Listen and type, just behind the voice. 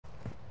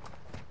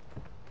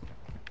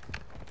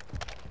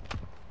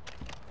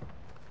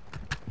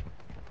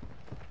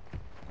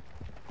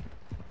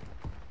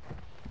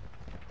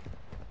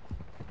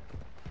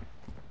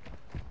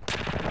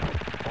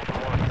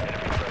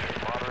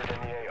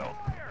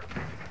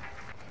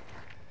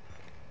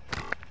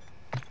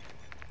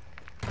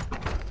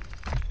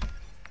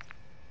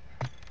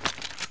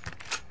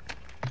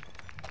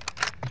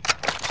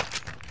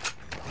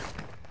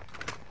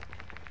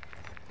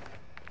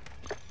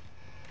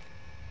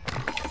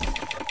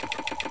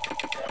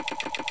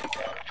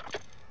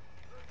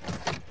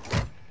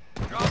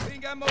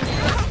ammo here.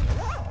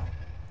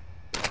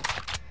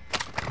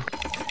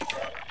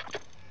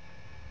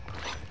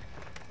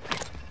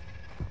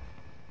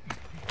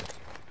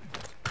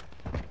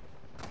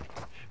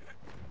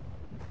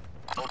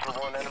 Ultra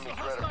One, enemy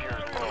threat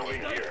appears low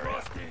in the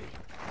area.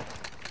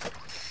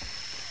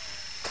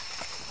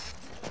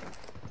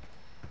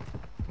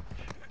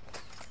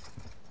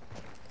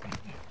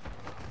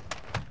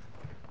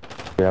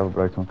 Yeah,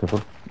 right on,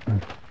 careful.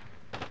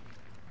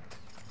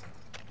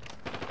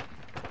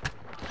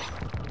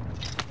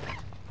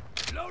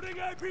 Loading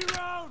AP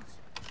rounds.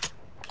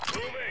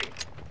 Moving.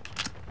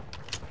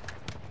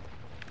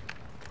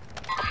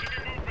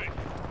 Enemy movement.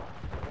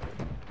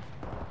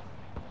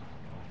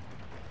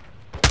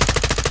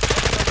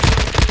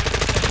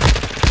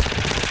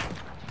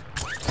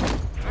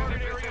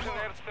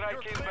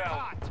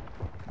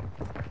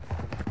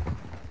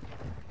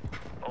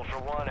 Ultra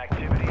One,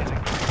 activity is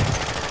increasing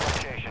in your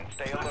location.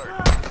 Stay alert.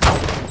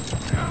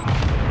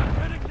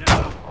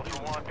 Ultra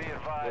One, be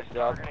advised,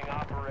 targeting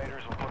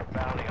operators will put a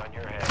bounty on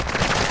your head.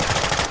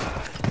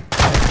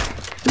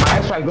 My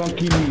X-Ray gonna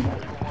kill me.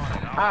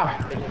 Ah!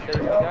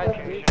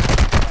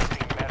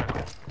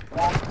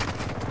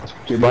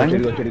 Here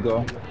you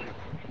go.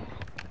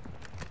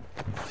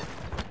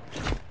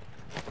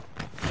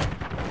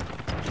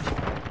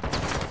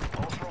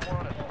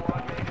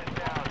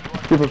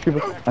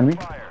 People, and me?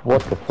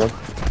 What the fuck?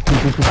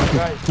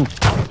 Guys,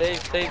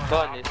 save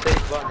Bunny,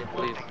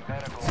 please.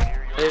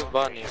 Save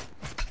Bunny.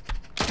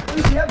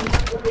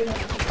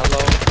 Hello?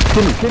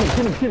 Kill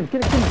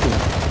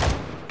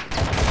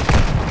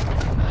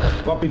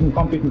him.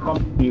 Come pick me.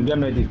 You get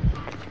ready.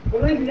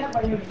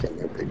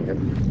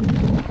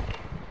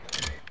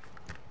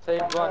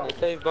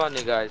 Save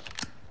Bunny, guys.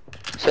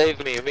 Save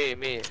me.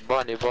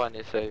 Bunny,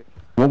 save.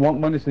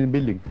 One is in the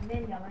building.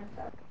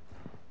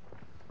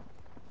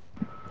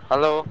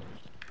 Hello?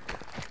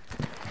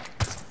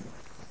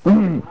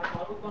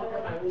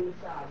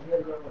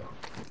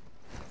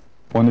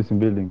 One is in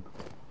building.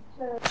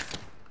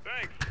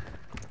 Thanks.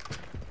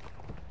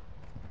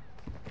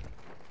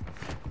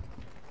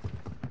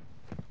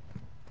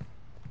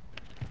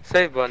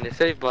 Save Bunny.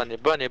 Bunny.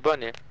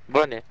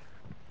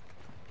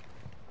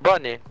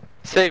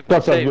 Save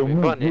me,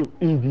 Bunny.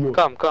 Idiot.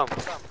 Come.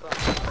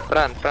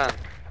 Run.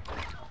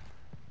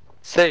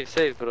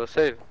 Save, bro,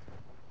 save.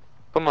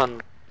 Come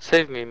on,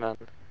 save me, man.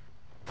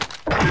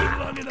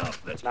 Long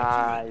enough. Let's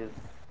Nice.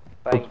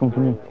 Let's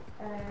continue.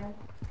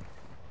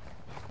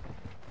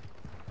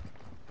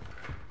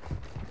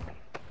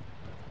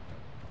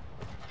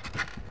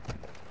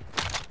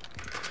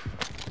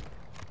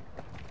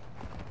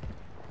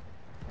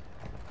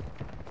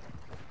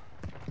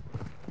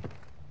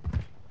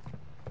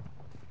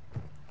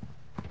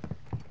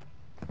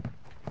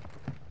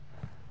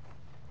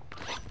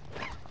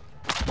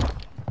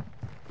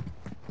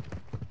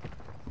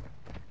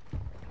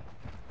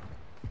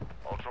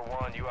 Ultra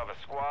One, you have a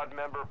squad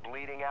member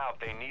bleeding out.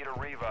 They need a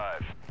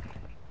revive.